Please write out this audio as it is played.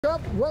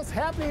Up, what's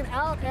happening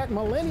out at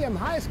Millennium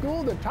High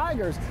School? The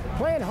Tigers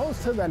playing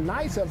host to the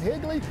Knights of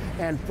Higley,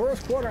 and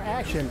first quarter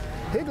action.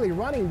 Higley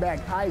running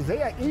back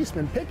Isaiah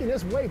Eastman picking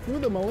his way through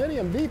the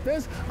Millennium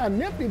defense. A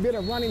nifty bit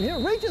of running here.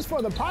 Reaches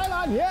for the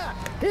pylon. Yeah,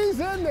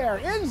 he's in there.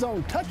 End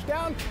zone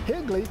touchdown.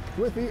 Higley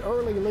with the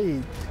early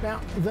lead.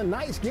 Now, the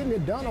Knights getting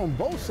it done on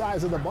both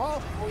sides of the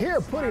ball. Here,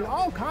 putting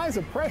all kinds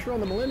of pressure on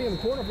the Millennium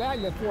quarterback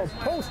before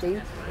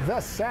posting the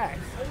sack.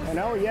 And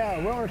oh yeah,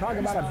 we're going to talk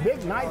about a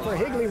big night for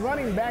Higley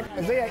running back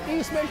Isaiah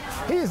Eastman.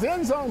 He's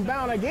end zone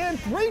bound again.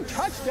 3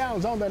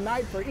 touchdowns on the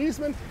night for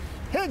Eastman.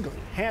 Higley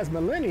has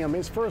Millennium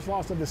his first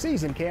loss of the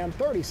season, Cam,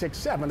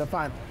 36-7 the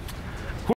final.